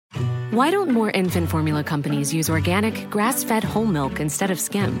Why don't more infant formula companies use organic, grass-fed whole milk instead of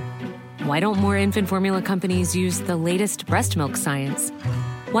skim? Why don't more infant formula companies use the latest breast milk science?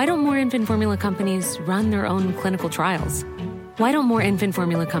 Why don't more infant formula companies run their own clinical trials? Why don't more infant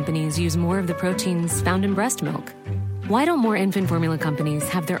formula companies use more of the proteins found in breast milk? Why don't more infant formula companies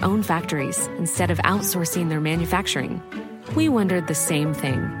have their own factories instead of outsourcing their manufacturing? We wondered the same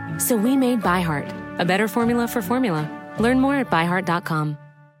thing. So we made ByHeart, a better formula for formula. Learn more at byheart.com.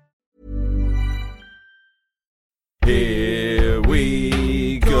 Here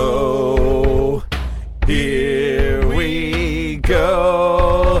we go. Here we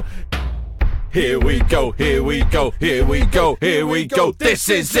go. Here we go. Here we go. Here we go. Here we go. This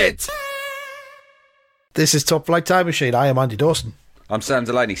is it. This is Top Flight Time Machine. I am Andy Dawson. I'm Sam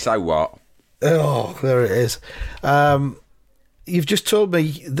Delaney. So what? Oh, there it is. You've just told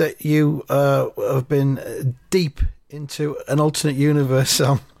me that you have been deep into an alternate universe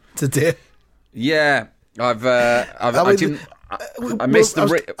today. Yeah, I missed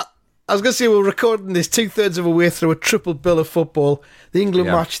the. I was going to say we're recording this 2/3 of a way through a triple bill of football: the England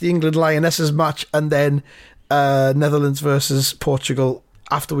match, the England Lionesses match, and then Netherlands versus Portugal.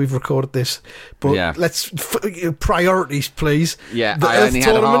 After we've recorded this, but let's priorities, please. Yeah, I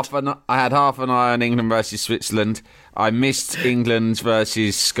had half an eye on England versus Switzerland. I missed England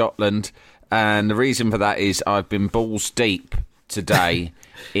versus Scotland, and the reason for that is I've been balls deep today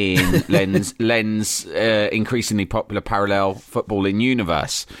in Len's increasingly popular parallel footballing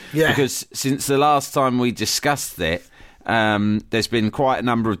universe. Yeah. Because since the last time we discussed it, there's been quite a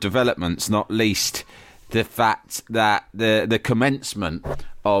number of developments, not least the fact that the commencement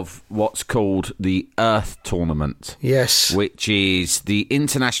of what's called the Earth Tournament. Yes. Which is the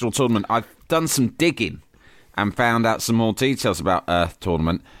international tournament. I've done some digging and found out some more details about Earth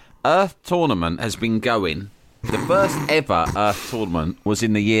Tournament. Earth Tournament has been going. The first ever Earth Tournament was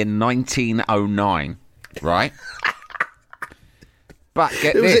in the year 1909, right? But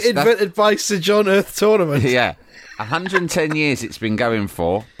get this. Was it invented by Sir John Earth Tournament? Yeah. 110 years it's been going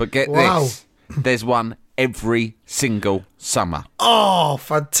for. But get this. There's one every single summer. Oh,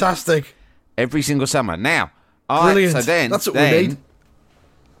 fantastic. Every single summer. Now, brilliant. That's what we need.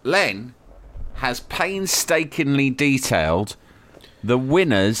 Len has painstakingly detailed the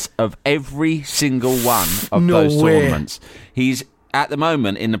winners of every single one of those tournaments. He's, at the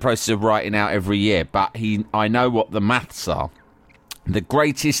moment, in the process of writing out every year, but I know what the maths are. The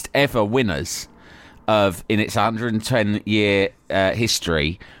greatest ever winners in its 110-year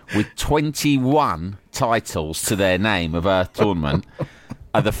history, with 21 titles to their name of Earth Tournament,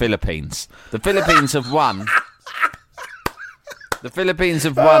 are the Philippines. The Philippines have won. The Philippines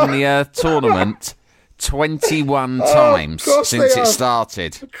have won the Earth Tournament 21 times since it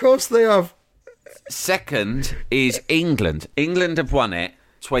started. Of course they have. Second is England. England have won it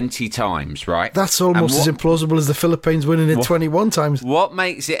 20 times, right? That's almost as implausible as the Philippines winning it 21 times. What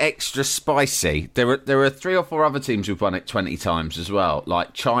makes it extra spicy? There are 3 or 4 other teams who've won it 20 times as well,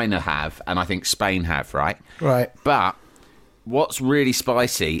 like China have, and I think Spain have, right? Right. But what's really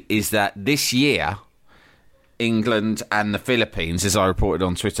spicy is that this year, England and the Philippines, as I reported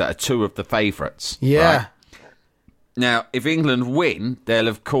on Twitter, are 2 of the favourites. Yeah. Right? Now, if England win, they'll,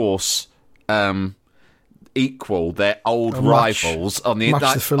 of course, equal their old rivals on the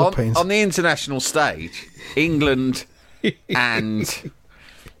Philippines. on the international stage. England and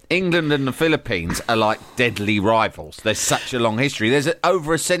the Philippines are like deadly rivals. There's such a long history. There's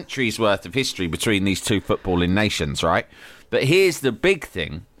over a century's worth of history between these 2 footballing nations, right? But here's the big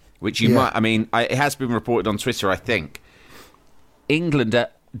thing, which it has been reported on Twitter, I think. England are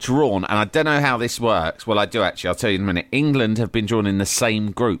drawn, and I don't know how this works. Well, I do actually. I'll tell you in a minute. England have been drawn in the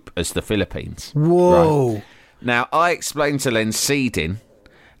same group as the Philippines. Whoa. Right? Now, I explained to Len seeding,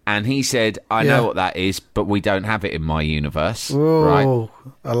 and he said, I know what that is, but we don't have it in my universe. Whoa. Right?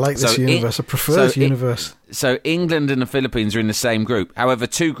 I like this universe. I prefer this universe. So England and the Philippines are in the same group. However,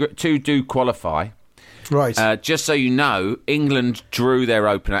 two do qualify. Right. Just so you know, England drew their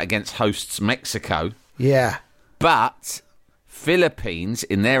opener against hosts Mexico. Yeah. But Philippines,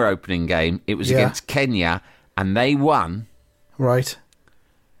 in their opening game, it was against Kenya, and they won. Right.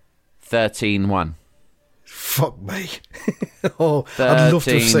 13-1. Fuck me. I'd love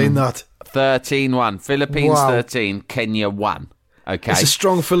to have seen that. 13-1. Philippines 13, Kenya 1. Okay. It's a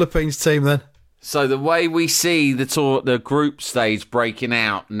strong Philippines team then. So the way we see the group stage breaking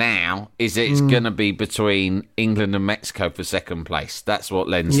out now is it's going to be between England and Mexico for second place. That's what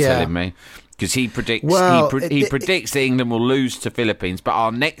Len's telling me. Because he predicts he predicts that England will lose to Philippines, but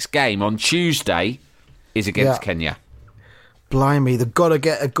our next game on Tuesday is against Kenya. Blimey, they've got to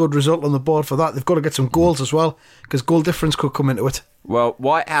get a good result on the board for that. They've got to get some goals as well, because goal difference could come into it. Well,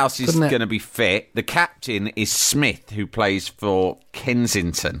 Whitehouse is going to be fit. The captain is Smith, who plays for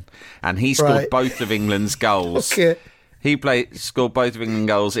Kensington, and he scored both of England's goals. Okay. He scored both of England's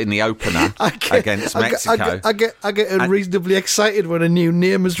goals in the opener against Mexico. I get unreasonably excited when a new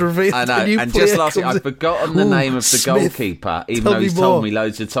name is revealed. I know, and just lastly, I've forgotten the name of the Smith. goalkeeper, even though he's told me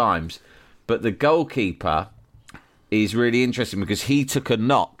loads of times. But the goalkeeper is really interesting because he took a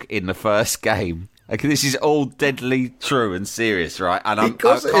knock in the first game. Okay, this is all deadly true and serious, right? And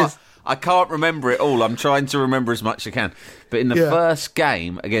I can't remember it all. I'm trying to remember as much as I can. But in the first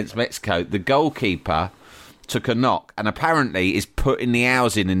game against Mexico, the goalkeeper took a knock and apparently is putting the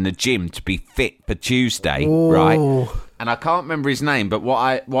hours in the gym to be fit for Tuesday, right? And I can't remember his name, but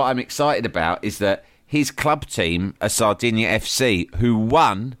what I'm excited about is that his club team, a Sardinia FC, who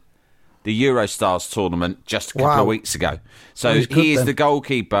won the Eurostars tournament just a couple of weeks ago. So he is the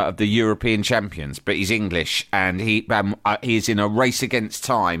goalkeeper of the European champions, but he's English, and he is in a race against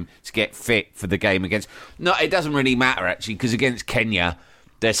time to get fit for the game against... No, it doesn't really matter, actually, because against Kenya,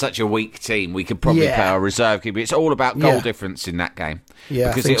 they're such a weak team. We could probably play our reserve keeper. It's all about goal difference in that game. Yeah,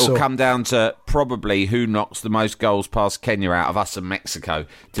 because it will come down to probably who knocks the most goals past Kenya out of us and Mexico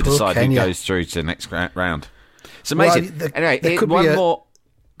to decide who goes through to the next round. It's amazing. Well, anyway,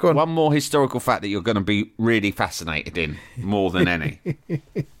 one more historical fact that you're going to be really fascinated in, more than any.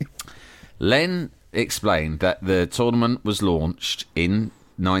 Len explained that the tournament was launched in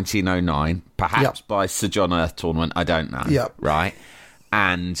 1909, perhaps by Sir John Earth Tournament, I don't know, right?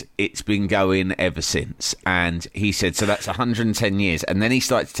 And it's been going ever since. And he said, so that's 110 years. And then he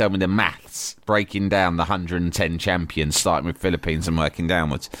started to tell me the maths, breaking down the 110 champions, starting with Philippines and working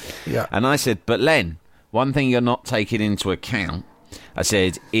downwards. Yeah. And I said, but Len, one thing you're not taking into account, I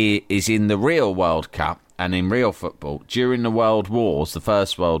said, is in the real World Cup and in real football, during the World Wars, the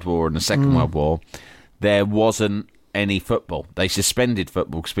First World War and the Second World War, there wasn't any football. They suspended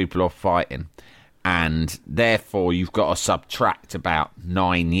football because people are fighting. And therefore, you've got to subtract about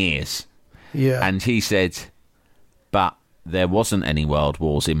 9 years. Yeah. And he said, but there wasn't any world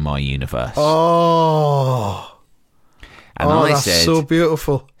wars in my universe. Oh. And I that's said, so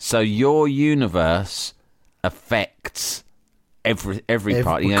beautiful. So your universe affects every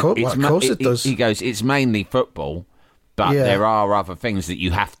part. You know, of course it does. He goes, it's mainly football, but there are other things that you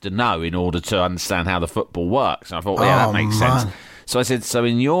have to know in order to understand how the football works. And I thought, that makes sense. So I said, so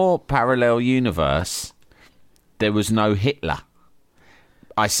in your parallel universe, there was no Hitler.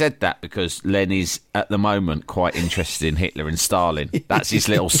 I said that because Len is at the moment quite interested in Hitler and Stalin. That's his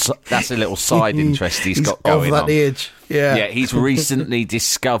that's a little side interest he's got going on. Of that age, yeah. He's recently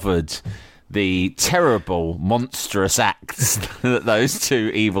discovered the terrible, monstrous acts that those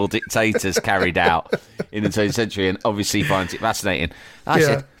two evil dictators carried out in the 20th century, and obviously finds it fascinating. I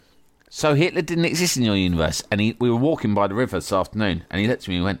said, so Hitler didn't exist in your universe? And we were walking by the river this afternoon, and he looked at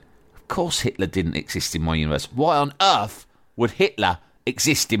me and went, of course Hitler didn't exist in my universe. Why on earth would Hitler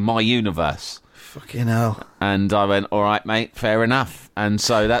exist in my universe? Fucking hell. And I went, all right, mate, fair enough. And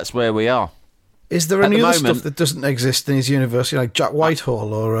so that's where we are. Is there any other stuff that doesn't exist in his universe, like Jack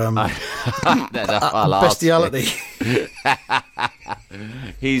Whitehall or bestiality?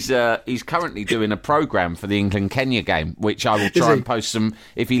 He's currently doing a programme for the England-Kenya game, which I will try and post some...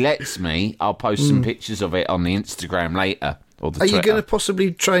 If he lets me, I'll post some pictures of it on the Instagram later. Or the Twitter. You going to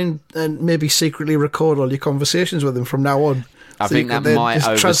possibly try and maybe secretly record all your conversations with him from now on? I think that might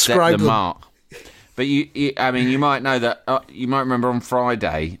overstep the mark. But you might know that. You might remember on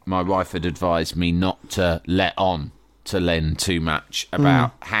Friday, my wife had advised me not to let on to Len too much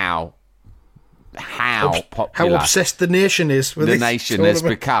about how popular, how obsessed the nation is with the nation has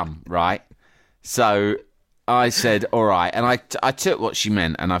become. Right. So I said, all right, and I took what she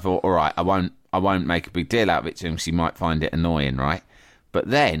meant, and I thought, all right, I won't make a big deal out of it to him because he might find it annoying, right?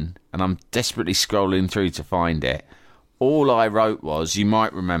 But then, and I'm desperately scrolling through to find it. All I wrote was, you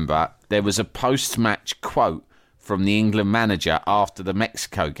might remember, there was a post-match quote from the England manager after the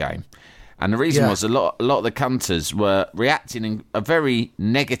Mexico game. And the reason was a lot of the cunters were reacting in a very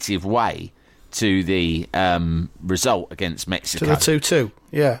negative way to the result against Mexico. To the 2-2,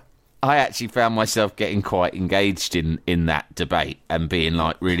 yeah. I actually found myself getting quite engaged in that debate and being,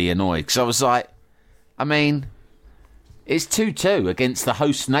 like, really annoyed. Because I was like, I mean... It's 2-2 against the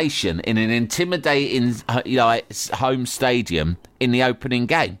host nation in an intimidating home stadium in the opening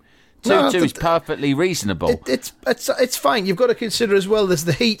game. 2-2 is perfectly reasonable. It's fine. You've got to consider as well there's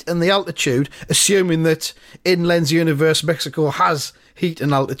the heat and the altitude, assuming that in Len's universe Mexico has heat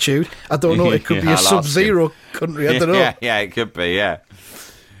and altitude. I don't know, it could be a sub-zero country, I don't know. Yeah, it could be, yeah.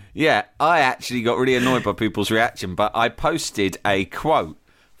 Yeah, I actually got really annoyed by people's reaction, but I posted a quote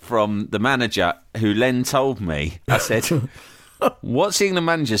from the manager who Len told me. I said, what's the England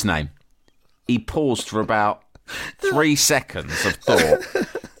manager's name? He paused for about 3 seconds of thought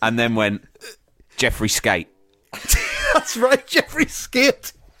and then went, Jeffrey Skate. That's right, Jeffrey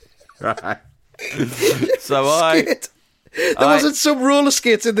Skate. Right. So There wasn't some roller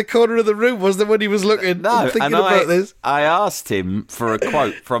skates in the corner of the room, was there, when he was looking? No, thinking and about this. I asked him for a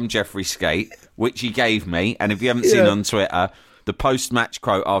quote from Jeffrey Skate, which he gave me. And if you haven't seen on Twitter, the post-match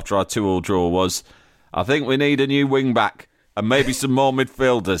quote after our 2-2 draw was, I think we need a new wing-back and maybe some more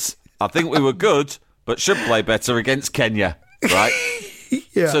midfielders. I think we were good, but should play better against Kenya, right?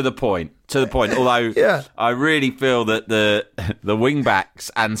 Yeah. To the point. Although I really feel that the wing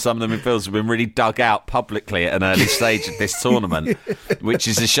backs and some of the midfielders have been really dug out publicly at an early stage of this tournament, which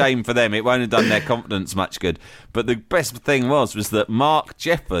is a shame for them. It won't have done their confidence much good. But the best thing was that Mark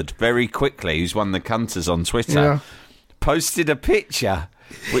Jefford, very quickly, who's one of the cunters on Twitter, posted a picture,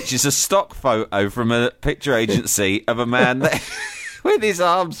 which is a stock photo from a picture agency of a man that... with his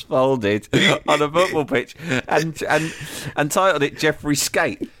arms folded on a football pitch and titled it Jeffrey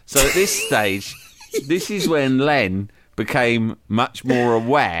Skate. So at this stage, this is when Len became much more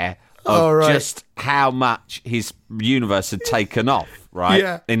aware of just how much his universe had taken off,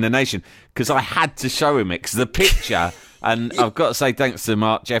 in the nation. Because I had to show him it, because the picture, and I've got to say thanks to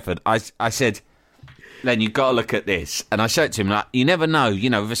Mark Jefford, I said, Len, you've got to look at this. And I showed it to him, like, you never know, with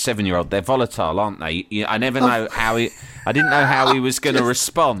a 7-year-old, they're volatile, aren't they? I never know I didn't know how he was going to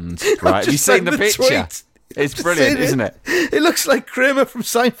respond, right? Have you seen the picture? Tweet. It's brilliant, isn't it? It looks like Kramer from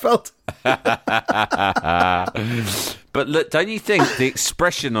Seinfeld. But look, don't you think the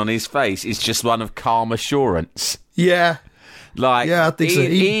expression on his face is just one of calm assurance? Yeah. I think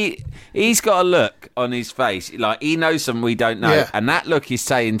so. He's got a look on his face, like he knows something we don't know, and that look is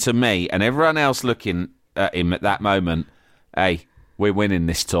saying to me and everyone else looking at him at that moment, "Hey, we're winning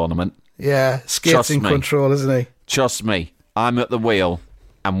this tournament." Yeah, Skate's in control, isn't he? Trust me, I'm at the wheel,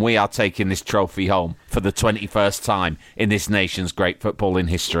 and we are taking this trophy home for the 21st time in this nation's great footballing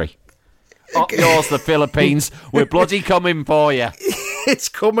history. Up yours, the Philippines. We're bloody coming for you. It's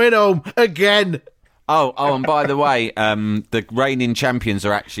coming home again. Oh, and by the way, the reigning champions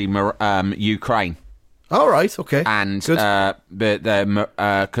are actually Ukraine. All right, okay. And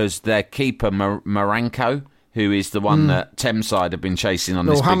because their keeper, Maranko, who is the one that Thameside have been chasing on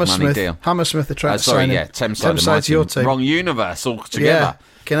this big money deal. Hammersmith are trying to sign him. Thameside's your team. Wrong universe altogether.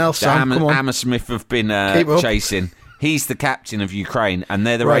 Yeah. Hammersmith have been chasing. He's the captain of Ukraine, and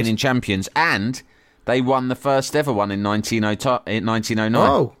they're the reigning champions. And they won the first ever one in 1909.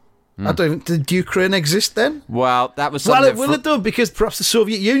 Oh. Did Ukraine exist then? Well, that was something... Well, it will have done, because perhaps the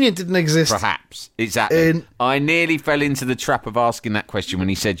Soviet Union didn't exist. Perhaps, exactly. I nearly fell into the trap of asking that question when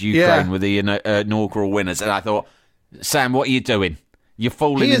he said Ukraine were the inaugural winners, and I thought, Sam, what are you doing? You're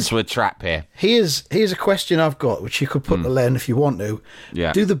falling into a trap here. Here's a question I've got, which you could put to Len if you want to.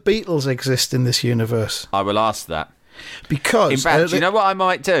 Yeah. Do the Beatles exist in this universe? I will ask that. Because, in fact, you know what I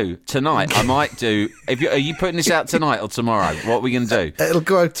might do tonight? I might do. Are you putting this out tonight or tomorrow? What are we going to do? It'll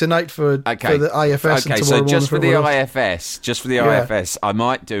go out tonight for the IFS. Okay, so just for the IFS, I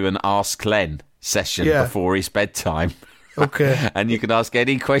might do an Ask Len session before his bedtime. Okay. And you can ask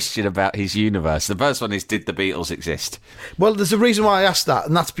any question about his universe. The first one is, did the Beatles exist? Well, there's a reason why I asked that,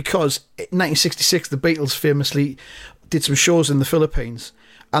 and that's because in 1966 the Beatles famously did some shows in the Philippines,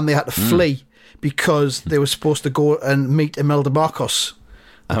 and they had to flee because they were supposed to go and meet Imelda Marcos,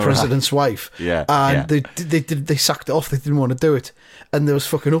 the president's wife. Yeah. And they sacked it off. They didn't want to do it. And there was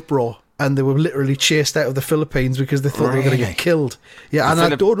fucking uproar. And they were literally chased out of the Philippines because they thought they were going to get killed. Yeah,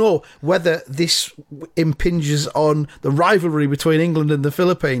 I don't know whether this impinges on the rivalry between England and the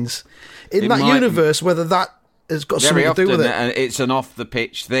Philippines. In that universe, whether that has got something to do with it. And it's an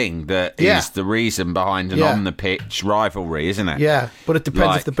off-the-pitch thing that is the reason behind an on-the-pitch rivalry, isn't it? Yeah, but it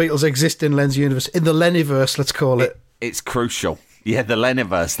depends if the Beatles exist in Len's universe. In the Leniverse, let's call it. It's crucial. Yeah, the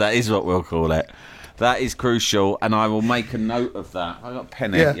Leniverse, that is what we'll call it. That is crucial, and I will make a note of that. I've got a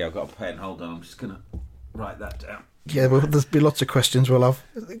pen here. Yeah, I've got a pen. Hold on, I'm just going to write that down. Yeah, well, there'll be lots of questions we'll have.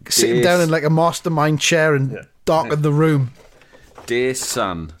 Sitting down in like a mastermind chair and darken the room. Dear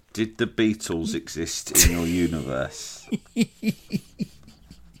son, did the Beatles exist in your universe?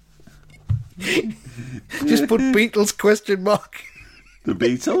 Just put Beatles question mark. The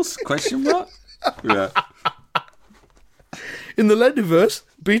Beatles question mark? Yeah. In the Leniverse,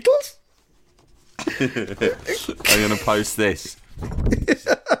 Beatles? I'm going to post this.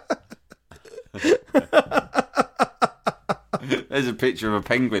 There's a picture of a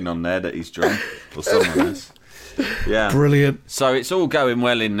penguin on there that he's drawn, or someone has. Yeah, brilliant. So it's all going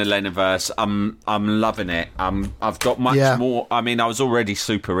well in the Leniverse. I'm loving it. I've got much more. I mean, I was already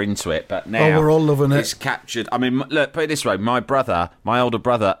super into it, but now we're all loving it. It's captured. I mean, look, put it this way: my older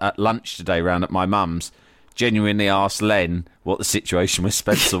brother, at lunch today, round at my mum's, genuinely asked Len what the situation with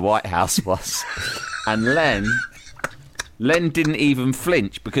Spencer Whitehouse was, and Len didn't even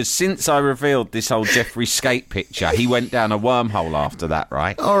flinch, because since I revealed this whole Jeffrey Skate picture, he went down a wormhole after that,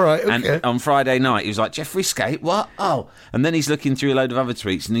 right? All right, okay. And on Friday night, he was like, Jeffrey Skate? What? Oh. And then he's looking through a load of other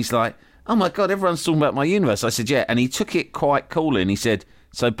tweets, and he's like, oh, my God, everyone's talking about my universe. I said, yeah. And he took it quite coolly, and he said,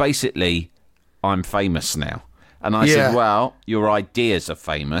 so basically, I'm famous now. And I said, well, your ideas are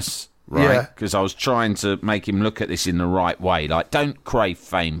famous, right? Because I was trying to make him look at this in the right way. Like, don't crave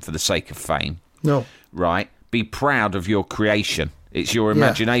fame for the sake of fame. No. Right? Be proud of your creation. It's your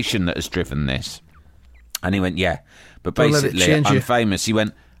imagination that has driven this. And he went, yeah. But basically, I'm famous. He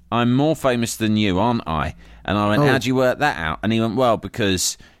went, I'm more famous than you, aren't I? And I went, how'd you work that out? And he went, well,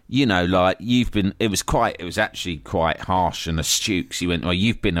 because, you know, like, it was actually quite harsh and astute. 'Cause he went, well,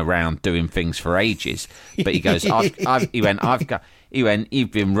 you've been around doing things for ages. But he goes, He went,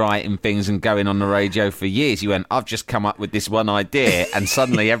 you've been writing things and going on the radio for years. He went, I've just come up with this one idea, and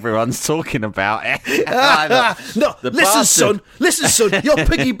suddenly everyone's talking about it. Listen, son, you're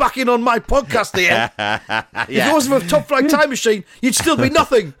piggybacking on my podcast here. If it wasn't for Top Flight Time Machine, you'd still be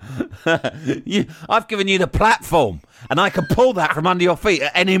nothing. I've given you the platform, and I can pull that from under your feet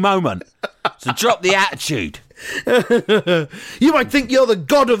at any moment. So drop the attitude. You might think you're the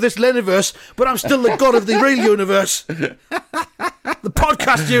god of this Leniverse, but I'm still the god of the real universe. The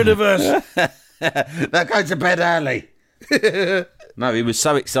podcast universe. Now go to bed early. No, he was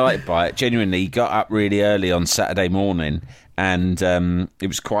so excited by it. Genuinely, he got up really early on Saturday morning, and it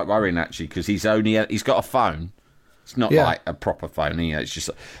was quite worrying, actually, because he's got a phone. It's not like a proper phone. It's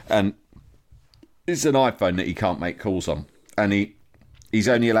just, and it's an iPhone that he can't make calls on, and he's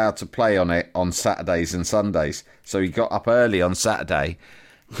only allowed to play on it on Saturdays and Sundays. So he got up early on Saturday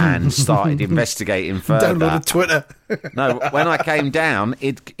and started investigating further. Downloaded Twitter. No, when I came down,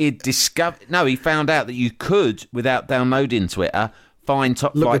 he found out that you could, without downloading Twitter, find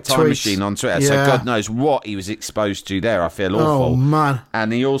Top Flight Time Machine on Twitter. Yeah. So God knows what he was exposed to there. I feel awful. Oh, man.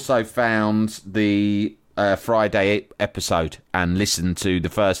 And he also found the Friday episode and listened to the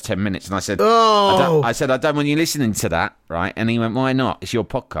first 10 minutes. And I said, I don't want you listening to that, right? And he went, why not? It's your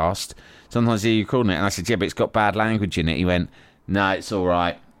podcast. Sometimes I hear you calling it. And I said, yeah, but it's got bad language in it. He went, no, it's all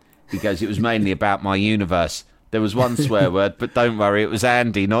right. He goes, it was mainly about my universe. There was one swear word, but don't worry, it was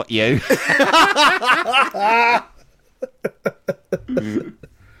Andy, not you.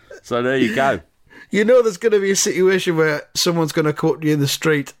 So there you go. You know there's going to be a situation where someone's going to quote you in the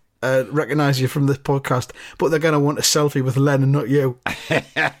street, recognise you from this podcast, but they're going to want a selfie with Len and not you.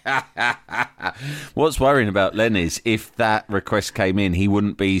 What's worrying about Len is if that request came in, he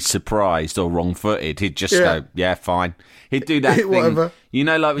wouldn't be surprised or wrong-footed. He'd just go, yeah, fine. He'd do that thing. Whatever. You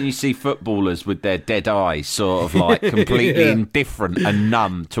know, like when you see footballers with their dead eyes, sort of like completely indifferent and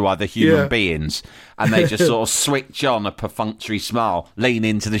numb to other human beings, and they just sort of switch on a perfunctory smile, lean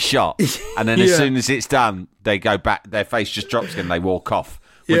into the shot, and then as soon as it's done, they go back, their face just drops again, they walk off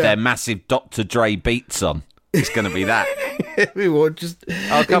with their massive Dr. Dre beats on. It's going to be that.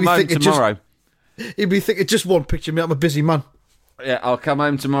 I'll come home tomorrow. He'd be thinking, just one picture of me, I'm a busy man. Yeah, I'll come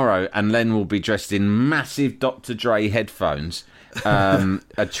home tomorrow and Len will be dressed in massive Dr. Dre headphones, a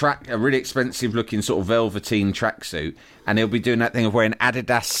really expensive looking sort of velveteen tracksuit, and he'll be doing that thing of wearing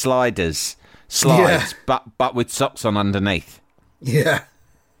Adidas slides, but with socks on underneath. Yeah.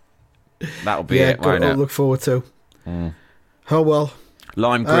 That'll be it, won't it? I'll look forward to. Oh, well.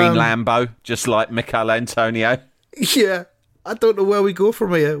 Lime green Lambo, just like Michael Antonio. Yeah. I don't know where we go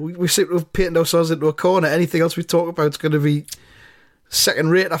from here. We seem to have painted ourselves into a corner. Anything else we talk about is going to be second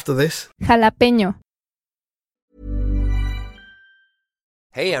rate after this. Jalapeño.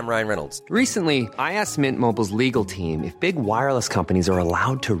 Hey, I'm Ryan Reynolds. Recently, I asked Mint Mobile's legal team if big wireless companies are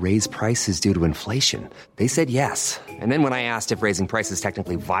allowed to raise prices due to inflation. They said yes. And then when I asked if raising prices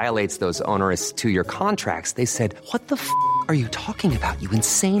technically violates those onerous 2-year contracts, they said, what the f*** are you talking about, you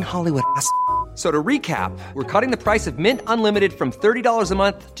insane Hollywood ass f- So to recap, we're cutting the price of Mint Unlimited from $30 a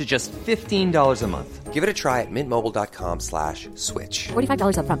month to just $15 a month. Give it a try at mintmobile.com/switch.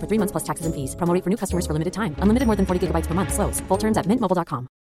 $45 up front for 3 months plus taxes and fees. Promo rate for new customers for limited time. Unlimited more than 40 gigabytes per month. Slows full terms at mintmobile.com.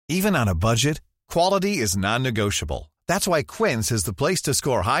 Even on a budget, quality is non-negotiable. That's why Quince is the place to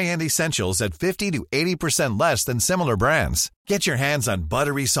score high-end essentials at 50 to 80% less than similar brands. Get your hands on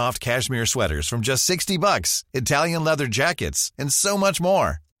buttery soft cashmere sweaters from just $60, Italian leather jackets, and so much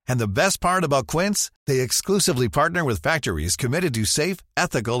more. And the best part about Quince, they exclusively partner with factories committed to safe,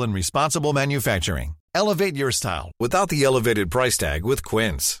 ethical, and responsible manufacturing. Elevate your style without the elevated price tag with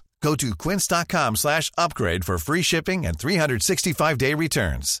Quince. Go to quince.com/upgrade for free shipping and 365-day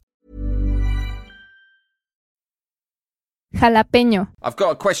returns. Jalapeño. I've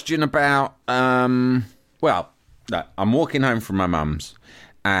got a question about, I'm walking home from my mum's,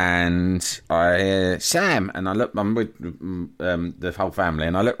 and Sam, and I'm with the whole family,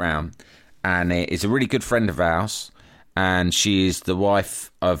 and I look round, and it's a really good friend of ours, and she is the wife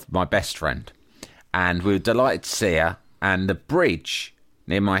of my best friend, and we were delighted to see her, and the bridge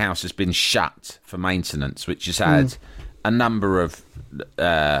near my house has been shut for maintenance, which has had a number of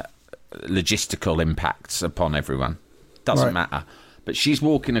logistical impacts upon everyone. Doesn't matter. But she's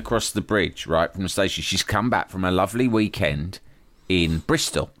walking across the bridge, right, from the station. She's come back from a lovely weekend in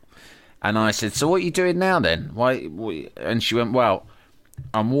Bristol. And I said, so what are you doing now then? Why? And she went, well,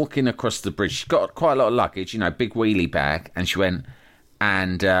 I'm walking across the bridge. She's got quite a lot of luggage, big wheelie bag. And she went,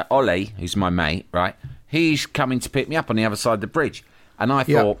 and Ollie, who's my mate, right, he's coming to pick me up on the other side of the bridge. And I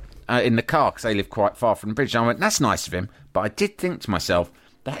thought, in the car, because they live quite far from the bridge, and I went, that's nice of him. But I did think to myself,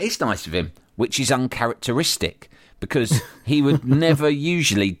 that is nice of him, which is uncharacteristic. Because he would never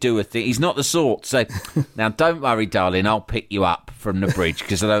usually do a thing. He's not the sort to say, now don't worry, darling, I'll pick you up from the bridge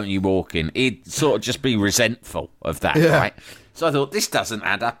because I don't want you walking. He'd sort of just be resentful of that, right? So I thought, this doesn't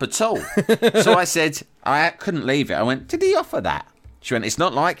add up at all. So I said, I couldn't leave it. I went, did he offer that? She went, it's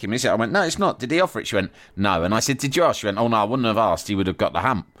not like him, is it? I went, no, it's not. Did he offer it? She went, no. And I said, did you ask? She went, oh, no, I wouldn't have asked. He would have got the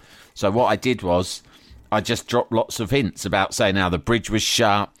hump. So what I did was I just dropped lots of hints about saying how the bridge was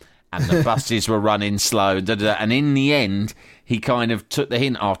shut, and the buses were running slow, and in the end, he kind of took the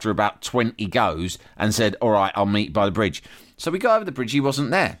hint after about 20 goes and said, all right, I'll meet by the bridge. So we got over the bridge, he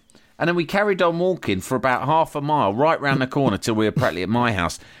wasn't there. And then we carried on walking for about half a mile, right round the corner till we were practically at my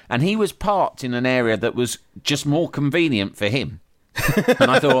house. And he was parked in an area that was just more convenient for him. And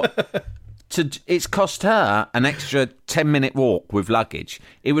I thought, it's cost her an extra 10-minute walk with luggage.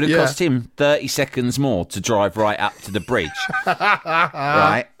 It would have cost him 30 seconds more to drive right up to the bridge.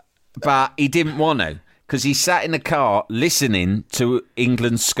 Right? But he didn't want to, because he sat in the car listening to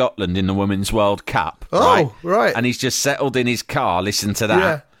England-Scotland in the Women's World Cup. Oh, right. And he's just settled in his car, listened to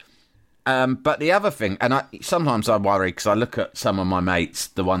that. Yeah. But the other thing, and sometimes I worry, because I look at some of my mates,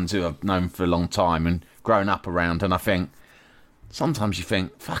 the ones who I've known for a long time and grown up around, and I think, sometimes you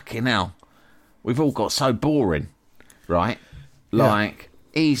think, fucking hell, we've all got so boring, right? Like,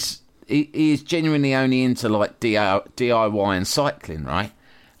 he is genuinely only into, like, DIY and cycling, right?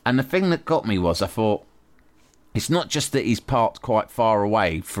 And the thing that got me was I thought, it's not just that he's parked quite far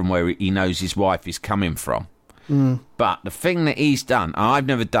away from where he knows his wife is coming from, but the thing that he's done, and I've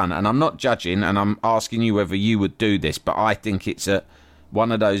never done, and I'm not judging, and I'm asking you whether you would do this, but I think it's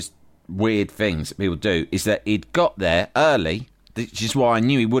one of those weird things that people do, is that he'd got there early, which is why I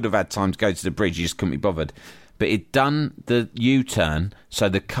knew he would have had time to go to the bridge, he just couldn't be bothered, but he'd done the U-turn so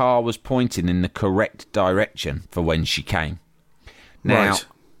the car was pointing in the correct direction for when she came. Now,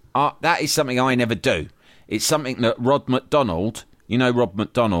 that is something I never do. It's something that Rod McDonald, Rod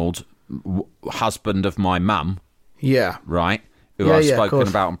McDonald, husband of my mum, right, who I've spoken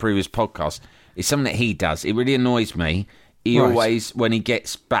about on previous podcasts, it's something that he does. It really annoys me. He always, when he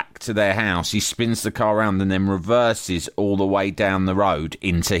gets back to their house, he spins the car around and then reverses all the way down the road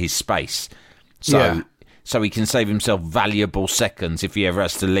into his space. So he can save himself valuable seconds if he ever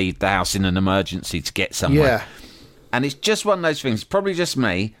has to leave the house in an emergency to get somewhere. Yeah. And it's just one of those things, probably just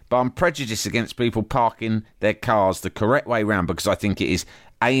me, but I'm prejudiced against people parking their cars the correct way round because I think it is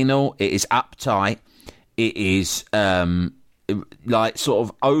anal, it is uptight, it is like sort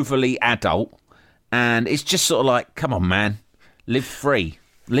of overly adult, and it's just sort of like, come on, man, live free,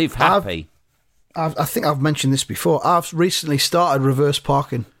 live happy. I think I've mentioned this before. I've recently started reverse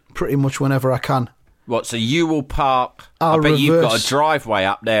parking pretty much whenever I can. What, so you will park, I bet you've got a driveway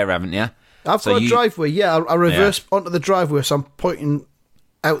up there, haven't you? I've got a driveway, I reverse onto the driveway, so I'm pointing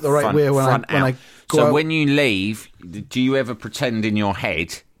out the right way when I go So out. when you leave, do you ever pretend in your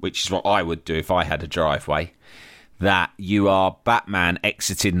head, which is what I would do if I had a driveway, that you are Batman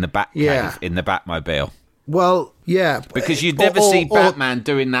exiting the Batcave in the Batmobile? Well, yeah. Because you'd never see Batman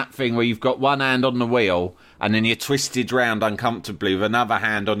doing that thing where you've got one hand on the wheel and then you're twisted round uncomfortably with another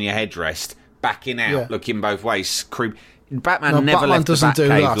hand on your headrest, backing out, looking both ways, Batman never left the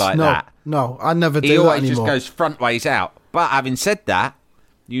Batcave like that. No, I never do that anymore. He always just goes front ways out. But having said that,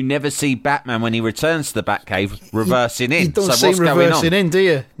 you never see Batman when he returns to the Batcave reversing in. You don't so see what's him reversing in, do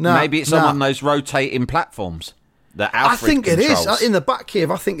you? No. Maybe it's on one of those rotating platforms that Alfred I think controls. it is. In the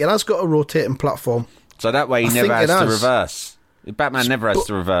Batcave, I think it has got a rotating platform. So that way he never has to reverse. Batman never has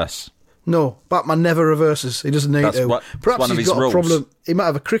to reverse. No, Batman never reverses. He doesn't need to. Perhaps one of he's his got rules. a problem. He might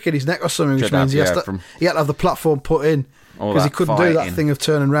have a crick in his neck or something, which means he had to have the platform put in because he couldn't do that thing of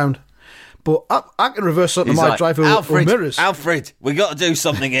turning round. But I can reverse something to my driver with mirrors. Alfred, we got to do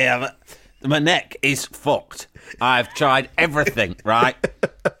something here. My neck is fucked. I've tried everything, right?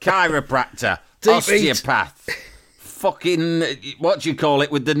 Chiropractor, osteopath, fucking, what do you call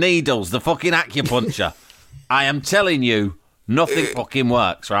it with the needles, the fucking acupuncture. I am telling you, nothing fucking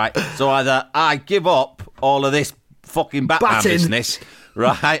works, right? So either I give up all of this fucking Batman business,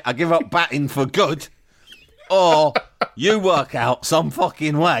 right? I give up batting for good, or you work out some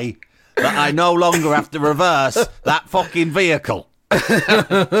fucking way that I no longer have to reverse that fucking vehicle. And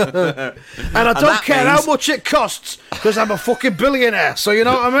I don't care how much it costs because I'm a fucking billionaire, so you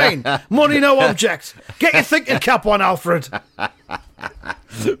know what I mean? Money no object. Get your thinking cap on, Alfred.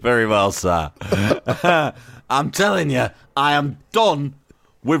 Very well, sir. I'm telling you, I am done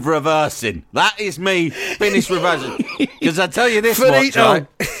with reversing. That is me finished reversing. Because I tell you this much, right?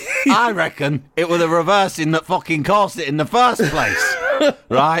 I reckon it was the reversing that fucking caused it in the first place.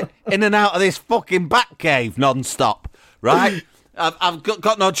 Right? In and out of this fucking bat cave non-stop. Right? I've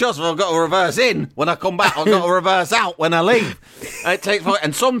got no choice. I've got to reverse in when I come back. I've got to reverse out when I leave.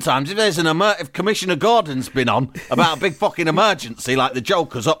 And sometimes if there's if Commissioner Gordon's been on about a big fucking emergency, like the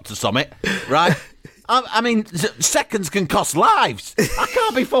Joker's up to summit, right? I mean, seconds can cost lives. I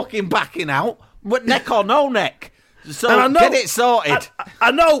can't be fucking backing out, but neck or no neck. So get it sorted.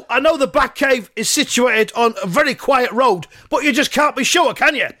 I know the Batcave is situated on a very quiet road, but you just can't be sure,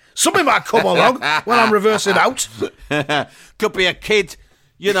 can you? Somebody might come along when I'm reversing out. Could be a kid,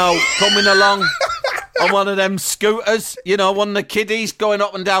 coming along on one of them scooters, one of the kiddies going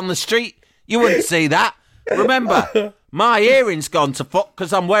up and down the street. You wouldn't see that. Remember, my earring's gone to fuck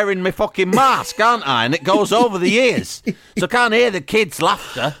because I'm wearing my fucking mask, aren't I? And it goes over the ears. So I can't hear the kids'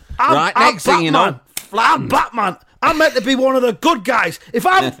 laughter. Next thing you know, I'm Batman. I'm meant to be one of the good guys. If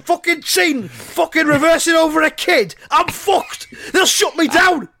I'm fucking seen fucking reversing over a kid, I'm fucked. They'll shut me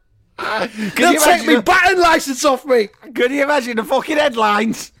down. They'll take my batting licence off me. Can you imagine the fucking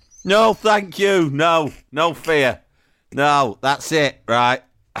headlines? No, thank you. No fear. No, that's it, right?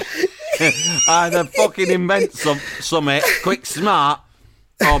 Either fucking invent something quick, smart,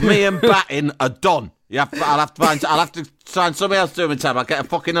 or me and batting are done. I'll have to find somebody else doing my time. I'll get a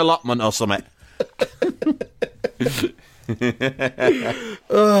fucking allotment or something.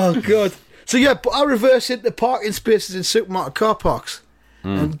 Oh god. So yeah, but I reverse into parking spaces in supermarket car parks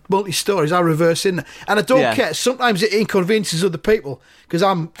and multi-stories. I reverse in there. And I don't care. Sometimes it inconveniences other people because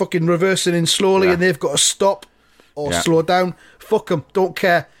I'm fucking reversing in slowly and they've got to stop or slow down. Fuck them. Don't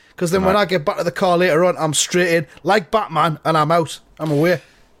care. Because then when I get back to the car later on, I'm straight in like Batman and I'm out. I'm away.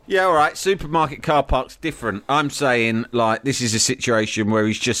 Yeah, all right. Supermarket car park's different. I'm saying, like, this is a situation where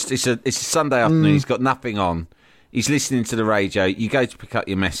he's just... It's a Sunday afternoon. He's got nothing on. He's listening to the radio. You go to pick up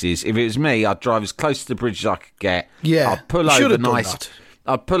your messes. If it was me, I'd drive as close to the bridge as I could get. Yeah. I'd pull over nice.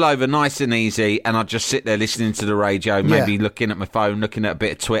 I'd pull over nice and easy, and I'd just sit there listening to the radio, maybe looking at my phone, looking at a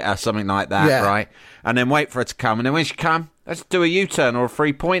bit of Twitter, something like that, right? And then wait for her to come. And then when she come, let's do a U-turn or a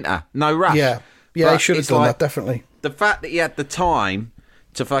three-pointer. No rush. Yeah, he should have done that, definitely. The fact that he had the time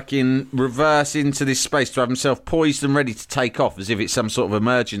to fucking reverse into this space, to have himself poised and ready to take off as if it's some sort of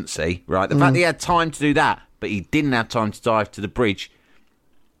emergency, right? The fact that he had time to do that, but he didn't have time to dive to the bridge,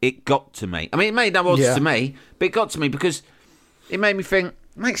 it got to me. I mean, it made no odds to me, but it got to me because it made me think,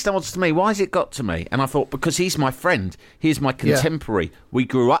 it makes no odds to me. Why has it got to me? And I thought, because he's my friend. He's my contemporary. Yeah. We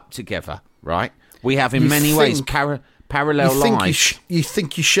grew up together, right? We have in many ways parallel lives. You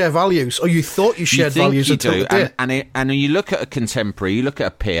think you share values, or you thought you shared values until you do. And when you look at a contemporary, you look at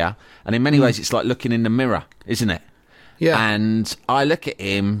a peer, and in many ways it's like looking in the mirror, isn't it? Yeah. And I look at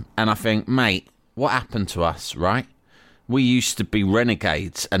him and I think, mate, what happened to us, right? We used to be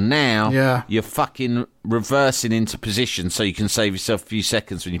renegades, and now you're fucking reversing into position so you can save yourself a few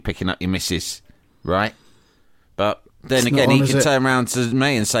seconds when you're picking up your missus, right? But then again, he can turn around to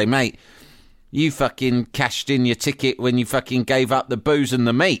me and say, mate, you fucking cashed in your ticket when you fucking gave up the booze and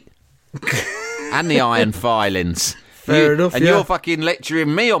the meat and the iron filings. Fair enough, and you're fucking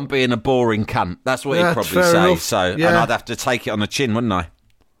lecturing me on being a boring cunt. That's what he'd probably say. Enough. So, and I'd have to take it on the chin, wouldn't I?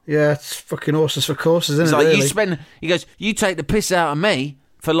 Yeah, it's fucking horses for courses, isn't it? Really? He goes, you take the piss out of me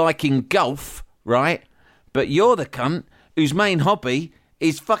for liking golf, right? But you're the cunt whose main hobby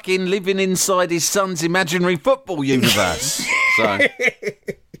is fucking living inside his son's imaginary football universe. So,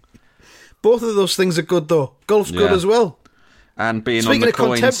 both of those things are good, though. Golf's good as well. And being on the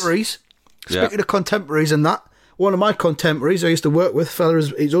coins. Speaking of contemporaries and that, one of my contemporaries I used to work with,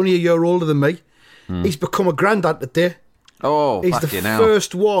 he's only a year older than me. He's become a granddad today. Oh, He's the fucking hell.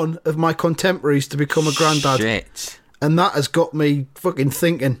 first one of my contemporaries to become a granddad. Shit. And that has got me fucking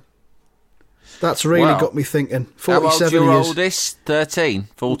thinking. That's really Well, got me thinking. How old's 47 your years. oldest? 13?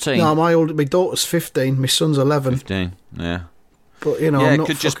 14? No, my daughter's 15. My son's 11. 15, yeah. But, you know, Yeah, I'm it not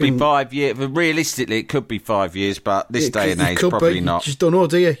could just be fucking- 5 years. Realistically, it could be 5 years, but this It day could- and it age, could probably be. not. You just don't know,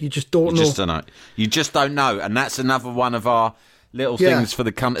 do you? You just don't You know. just don't know. You just don't know, and that's another one of our little Yeah. things for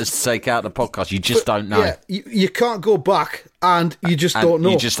the cunters to take out of the podcast. You just don't know. Yeah, you can't go back, and you just And don't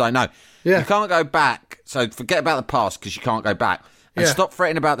know. You just don't know. Yeah. You can't go back, so forget about the past because you can't go back. And Yeah. stop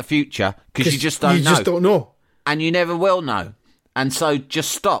fretting about the future because you just don't know. You just don't know. And you never will know. And so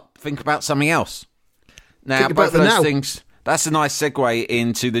just stop. Think about something else. Now, Think about both of the those now. things... That's a nice segue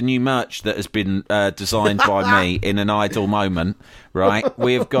into the new merch that has been designed by me in an idle moment, right?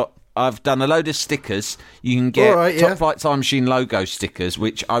 I've done a load of stickers. You can get All right, yeah. Top Flight Time Machine logo stickers,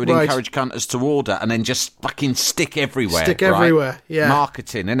 which I would Right. encourage cunters to order and then just fucking stick everywhere. Stick right? everywhere, yeah.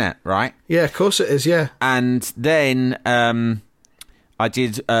 Marketing, innit, right? Yeah, of course it is, yeah. And then I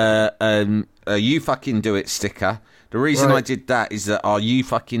did a You Fucking Do It sticker. The reason Right. I did that is that our You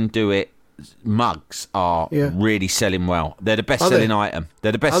Fucking Do It mugs are Yeah. really selling well. They're the best Are they? selling item.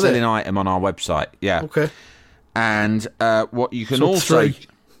 They're the best Are they? selling item on our website. Yeah. Okay. And what you can So also... 3.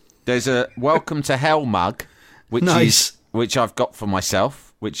 There's a Welcome to Hell mug, which Nice. which I've got for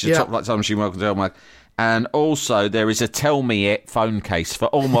myself, which is Yeah. a Top Flight Time Machine Welcome to Hell mug. And also there is a Tell Me It phone case for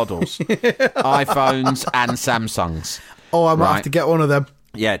all models. iPhones and Samsungs. Oh, I might Right. have to get one of them.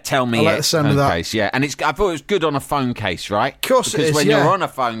 Yeah, Tell Me I like It the sound of phone that. case. Yeah, and I thought it was good on a phone case, right? Of course it because is, when yeah. you're on a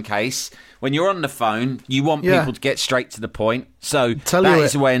phone case, when you're on the phone, you want Yeah. people to get straight to the point. So Tell that you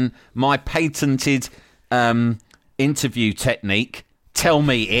is it. when my patented interview technique, Tell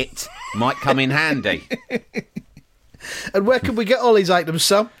Me It, might come in handy. And where can we get all these items,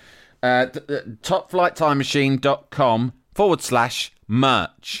 Sam?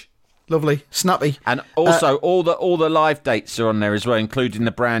 topflighttimemachine.com/merch. Lovely. Snappy. And also all the live dates are on there as well, including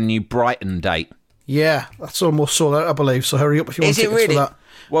the brand new Brighton date. Yeah, that's almost sold out, I believe. So hurry up if you want Is it tickets really? for that.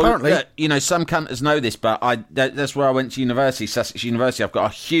 Well, Apparently. look, you know, some cunters know this, but that's where I went to university, Sussex University. I've got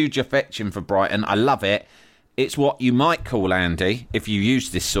a huge affection for Brighton. I love it. It's what you might call, Andy, if you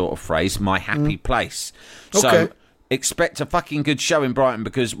use this sort of phrase, my happy place. So Okay. expect a fucking good show in Brighton,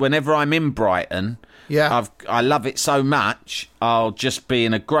 because whenever I'm in Brighton, Yeah. I love it so much. I'll just be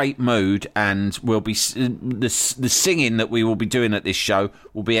in a great mood, and we'll be the singing that we will be doing at this show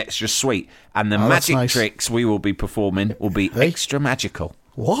will be extra sweet, and the Oh, that's magic nice. tricks we will be performing will be Hey? extra magical.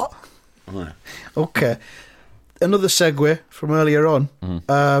 What? Okay. Another segue from earlier on.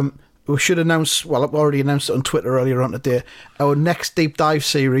 We should announce, well, I've already announced it on Twitter earlier on today, our next deep dive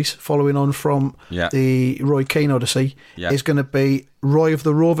series, following on from Yeah. the Roy Keane Odyssey, Yeah. is going to be Roy of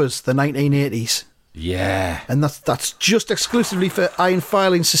the Rovers, the 1980s. Yeah. And that's just exclusively for Iron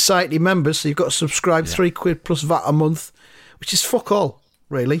Filing Society members, so you've got to subscribe £3 plus VAT a month, which is fuck all,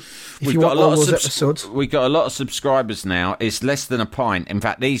 really, if you want all those episodes. We've got a lot of subscribers now. It's less than a pint. In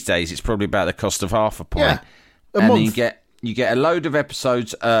fact, these days it's probably about the cost of half a pint. Yeah, a and month. you get a load of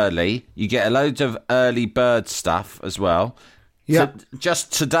episodes early. You get a load of early bird stuff as well. Yeah. So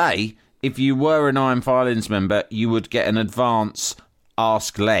just today, if you were an Iron Filings member, you would get an advance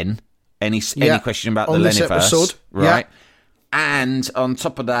Ask Len. Any question about the on this Leniverse, episode. right? And on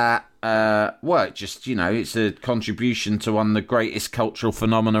top of that, it's a contribution to one of the greatest cultural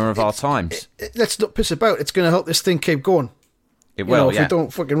phenomena of our times. Let's not piss about. It's going to help this thing keep going. It You know, will, if yeah. we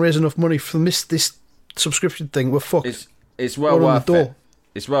don't fucking raise enough money from this subscription thing, we're fucked. It's well We're on worth the it. door.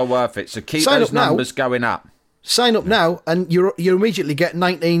 It's well worth it. So keep Sign those up now. numbers going up. Sign up now, and you immediately get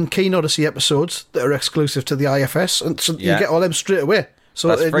 19 Keen Odyssey episodes that are exclusive to the IFS, and so Yeah. you get all them straight away. So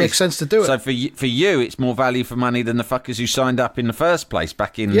That's it free. makes sense to do it. So for you, it's more value for money than the fuckers who signed up in the first place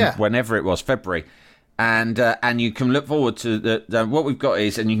back in whenever it was, February. And you can look forward to what we've got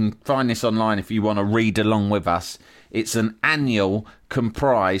is, and you can find this online if you want to read along with us. It's an annual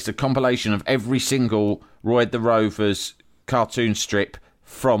a compilation of every single Roy the Rovers cartoon strip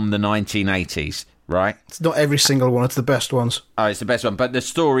from the 1980s, right? It's not every single one; it's the best ones. Oh, it's the best one. But the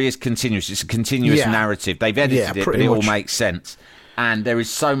story is continuous. It's a continuous Yeah. narrative. They've edited it, but pretty it all much. makes sense. And there is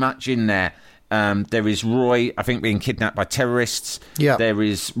so much in there. There is Roy, I think, being kidnapped by terrorists. Yeah. There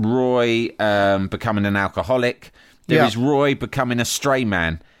is Roy becoming an alcoholic. There is Yeah. Roy becoming a stray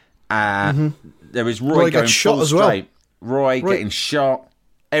man. There is Roy, Roy going gets shot full as well. straight. Roy getting shot.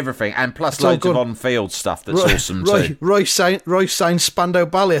 Everything. And plus It's all loads of good. on-field stuff that's awesome too. Roy signed Spandau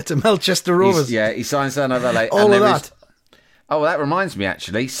Ballet to Melchester Rovers. He signs San Ballet. All and of there is- that. Oh, that reminds me,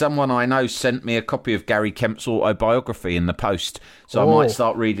 actually. Someone I know sent me a copy of Gary Kemp's autobiography in the post. So I might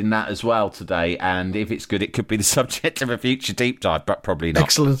start reading that as well today. And if it's good, it could be the subject of a future deep dive, but probably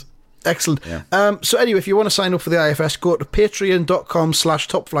not. Excellent. Yeah. So anyway, if you want to sign up for the IFS, go to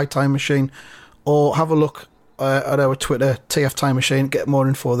patreon.com/topflighttimemachine or have a look at our Twitter, TF Time Machine, get more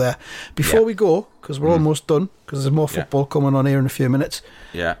info there. Before we go, because we're almost done, because there's more football coming on here in a few minutes.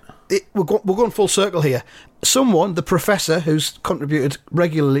 Yeah. We're going full circle here. Someone, the professor, who's contributed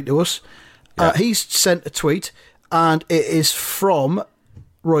regularly to us, he's sent a tweet, and it is from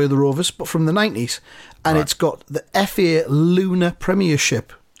Roy of the Rovers, but from the 90s, and it's got the FA Lunar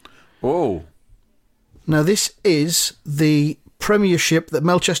Premiership. Oh. Now, this is the Premiership that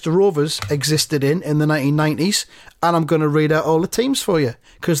Melchester Rovers existed in the 1990s, and I'm going to read out all the teams for you,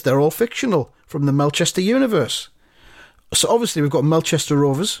 because they're all fictional from the Melchester universe. So obviously we've got Melchester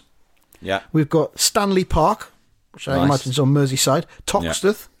Rovers. Yeah. We've got Stanley Park, which I imagine is on Merseyside.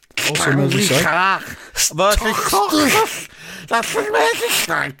 Toxteth, also Merseyside. That's from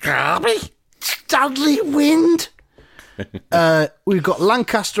Merseyside, Derby. Stanley Wind. We've got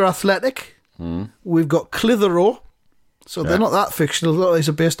Lancaster Athletic. We've got Clitheroe. So they're not that fictional. A lot of these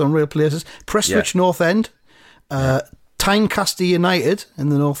are based on real places. Prestwich North End. Tynecastle United in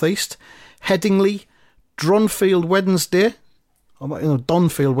the northeast. Headingley. Dronfield Wednesday.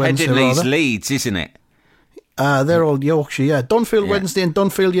 Donfield Wednesday. Headingley's Leeds, isn't it? They're all Yorkshire, Donfield Wednesday and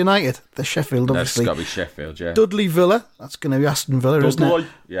Donfield United. They're Sheffield, obviously. That's got to be Sheffield, yeah. Dudley Villa. That's going to be Aston Villa, isn't it?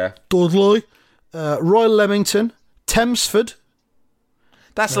 Yeah. Dudley. Royal Leamington. Thamesford.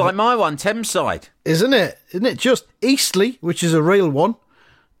 That's like my one, Thameside. Isn't it? Isn't it just Eastleigh, which is a real one.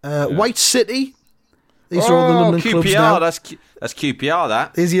 White City. These are all the London QPR, clubs now. That's QPR,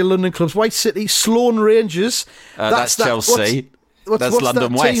 that. These are your London clubs. White City, Sloane Rangers. That's Chelsea. That's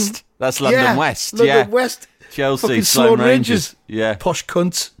London West. That's London West. London West. Chelsea, fucking Sloane Rangers. Yeah. Posh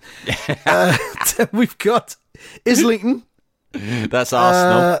cunts. We've got Islington. That's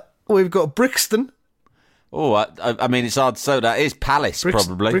Arsenal. We've got Brixton. Oh, I mean, it's hard to say. That is Palace,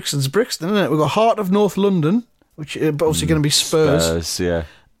 probably. Brixton's Brixton, isn't it? We've got Heart of North London, which is obviously going to be Spurs. Spurs, yeah.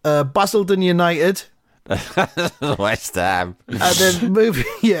 Basildon United. West Ham. And then moving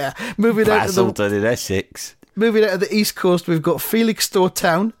out Basildon in Essex. Moving out of the East Coast, we've got Felixstowe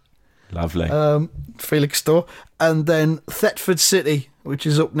Town. Lovely. Felixstowe. And then Thetford City, which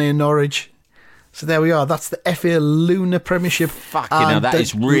is up near Norwich. So there we are. That's the FA Lunar Premiership. Fucking hell, that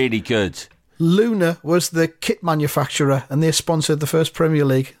is really good. Lunar was the kit manufacturer, and they sponsored the first Premier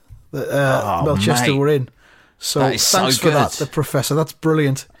League that Melchester were in. So thanks for that, the Professor. That's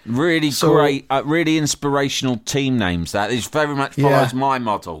brilliant. Really great, really inspirational team names. That is very much follows my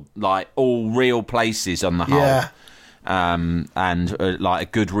model, like all real places on the whole. Yeah. And like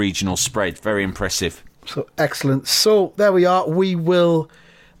a good regional spread. Very impressive. So excellent. So there we are. We will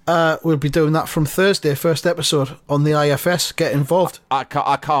we'll be doing that from Thursday, first episode on the IFS. Get involved. I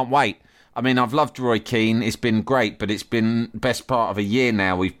can't wait. I mean, I've loved Roy Keane. It's been great, but it's been best part of a year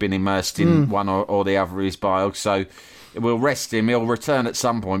now. We've been immersed in one or the other of his bios. So we'll rest him. He'll return at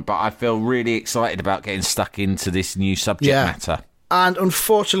some point, but I feel really excited about getting stuck into this new subject matter. And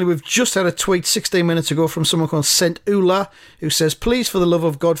unfortunately, we've just had a tweet 16 minutes ago from someone called Sent Ula, who says, please, for the love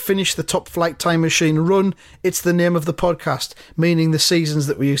of God, finish the Top Flight Time Machine run. It's the name of the podcast, meaning the seasons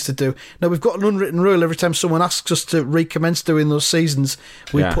that we used to do. Now, we've got an unwritten rule. Every time someone asks us to recommence doing those seasons,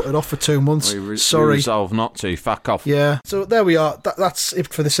 we put it off for 2 months. Sorry. We resolve not to. Fuck off. Yeah. So there we are. That's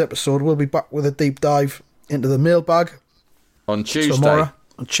it for this episode. We'll be back with a deep dive into the mailbag. On Tuesday. Tomorrow,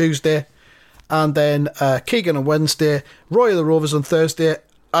 on Tuesday. And then Keegan on Wednesday, Roy of the Rovers on Thursday,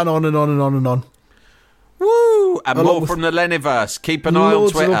 and on and on and on and on. Woo! And more from the Leniverse. Keep an eye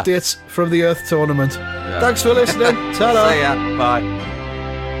on Twitter. Loads of updates from the Earth Tournament. Yeah. Thanks for listening. Ta-da. See ya. Bye.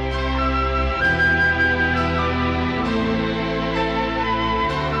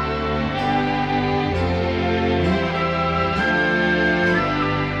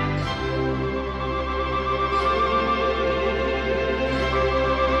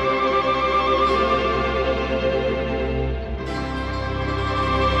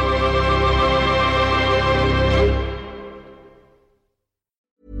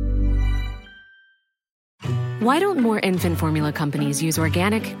 Why don't more infant formula companies use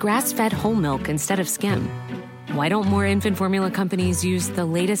organic, grass-fed whole milk instead of skim? Why don't more infant formula companies use the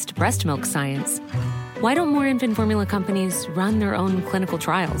latest breast milk science? Why don't more infant formula companies run their own clinical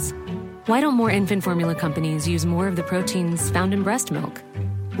trials? Why don't more infant formula companies use more of the proteins found in breast milk?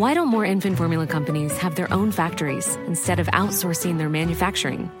 Why don't more infant formula companies have their own factories instead of outsourcing their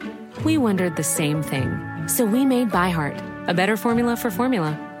manufacturing? We wondered the same thing. So we made ByHeart, a better formula for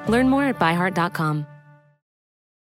formula. Learn more at byheart.com.